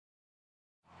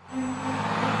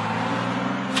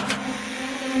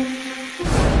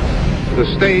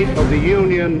The state of the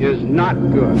union is not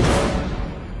good.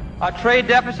 Our trade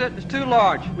deficit is too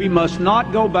large. We must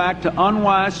not go back to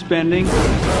unwise spending.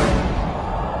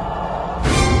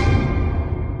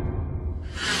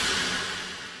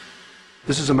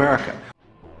 This is America.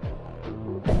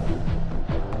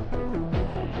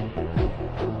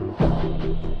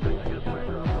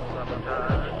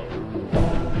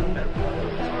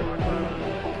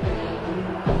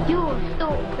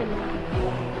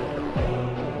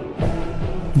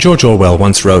 George Orwell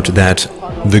once wrote that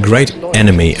the great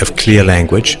enemy of clear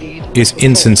language is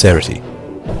insincerity.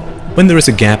 When there is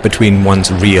a gap between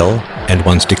one's real and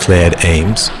one's declared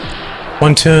aims,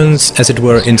 one turns, as it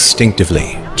were,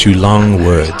 instinctively to long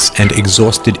words and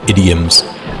exhausted idioms,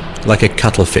 like a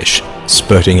cuttlefish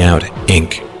spurting out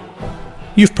ink.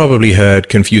 You've probably heard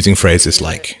confusing phrases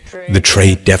like the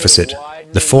trade deficit,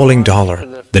 the falling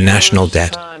dollar, the national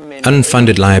debt,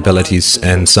 unfunded liabilities,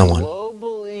 and so on,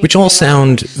 which all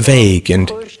sound vague and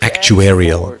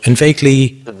actuarial and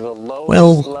vaguely,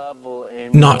 well,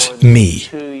 not me.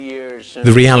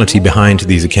 The reality behind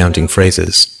these accounting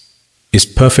phrases is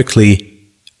perfectly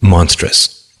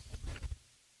monstrous.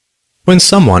 When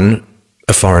someone,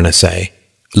 a foreigner say,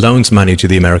 loans money to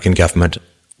the American government,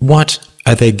 what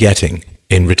are they getting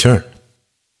in return?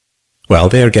 Well,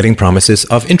 they are getting promises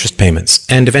of interest payments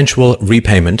and eventual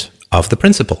repayment of the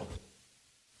principal.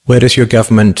 Where does your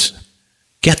government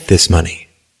get this money?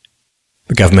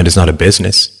 The government is not a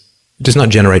business. It does not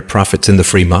generate profits in the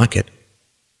free market.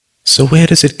 So where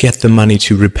does it get the money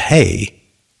to repay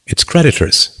its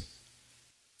creditors?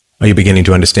 Are you beginning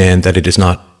to understand that it is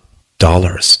not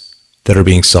dollars that are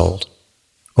being sold,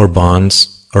 or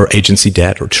bonds, or agency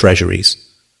debt, or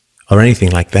treasuries, or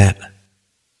anything like that?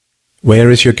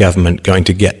 Where is your government going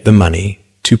to get the money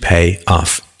to pay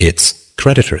off its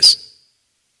creditors?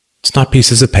 It's not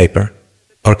pieces of paper,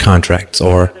 or contracts,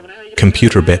 or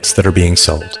computer bits that are being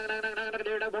sold.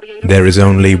 There is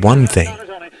only one thing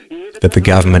that the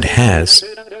government has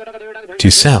to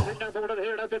sell.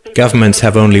 Governments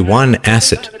have only one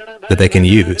asset that they can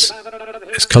use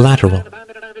as collateral.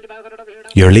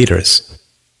 Your leaders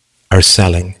are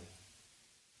selling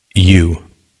you.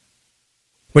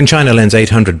 When China lends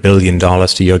 $800 billion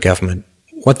to your government,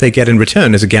 what they get in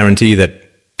return is a guarantee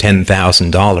that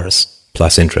 $10,000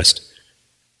 plus interest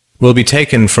will be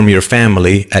taken from your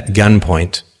family at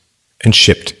gunpoint and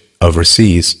shipped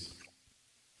overseas.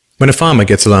 When a farmer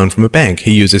gets a loan from a bank,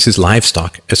 he uses his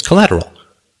livestock as collateral.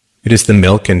 It is the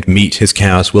milk and meat his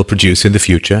cows will produce in the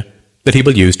future that he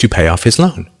will use to pay off his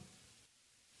loan.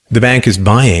 The bank is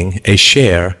buying a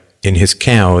share in his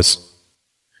cows.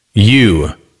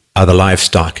 You are the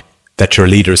livestock that your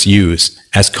leaders use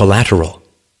as collateral.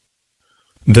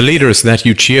 The leaders that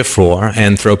you cheer for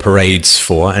and throw parades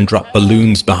for and drop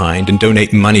balloons behind and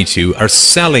donate money to are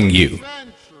selling you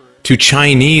to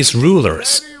Chinese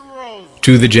rulers,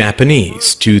 to the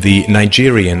Japanese, to the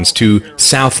Nigerians, to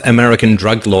South American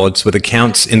drug lords with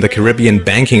accounts in the Caribbean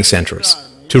banking centers,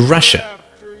 to Russia,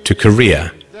 to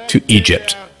Korea, to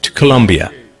Egypt, to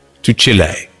Colombia, to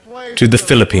Chile, to the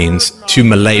Philippines, to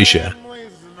Malaysia,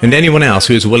 and anyone else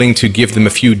who is willing to give them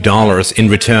a few dollars in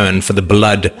return for the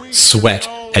blood, sweat,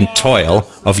 and toil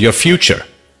of your future.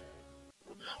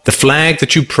 The flag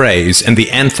that you praise and the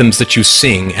anthems that you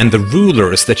sing and the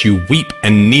rulers that you weep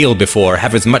and kneel before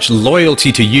have as much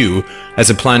loyalty to you as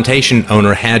a plantation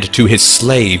owner had to his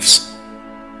slaves.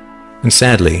 And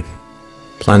sadly,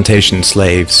 plantation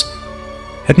slaves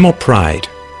had more pride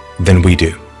than we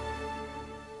do.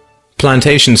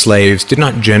 Plantation slaves did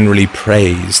not generally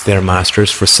praise their masters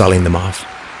for selling them off,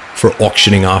 for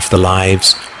auctioning off the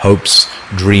lives, hopes,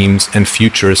 dreams, and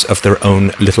futures of their own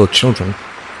little children.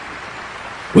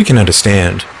 We can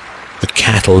understand that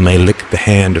cattle may lick the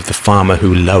hand of the farmer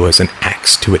who lowers an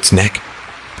axe to its neck,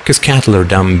 because cattle are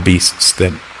dumb beasts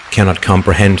that cannot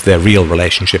comprehend their real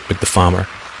relationship with the farmer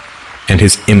and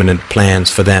his imminent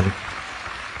plans for them.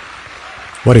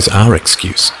 What is our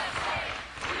excuse?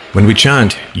 When we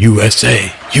chant,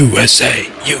 USA, USA,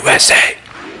 USA,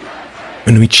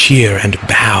 when we cheer and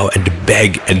bow and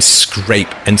beg and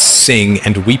scrape and sing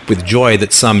and weep with joy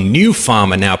that some new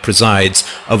farmer now presides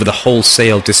over the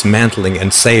wholesale dismantling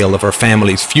and sale of our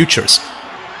family's futures,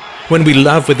 when we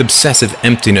love with obsessive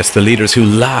emptiness the leaders who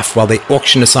laugh while they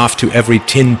auction us off to every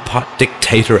tin pot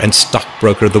dictator and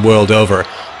stockbroker the world over,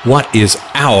 what is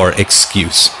our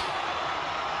excuse?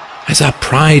 Has our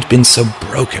pride been so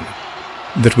broken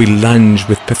that we lunge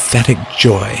with pathetic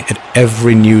joy at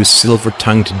every new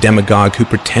silver-tongued demagogue who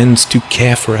pretends to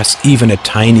care for us even a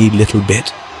tiny little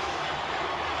bit?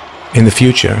 In the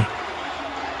future,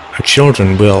 our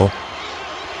children will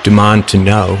demand to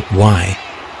know why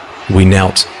we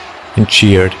knelt and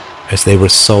cheered as they were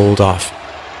sold off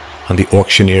on the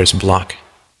auctioneer's block.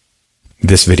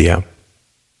 This video,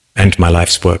 and my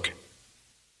life's work,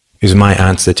 is my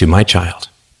answer to my child.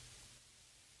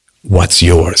 What's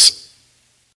yours?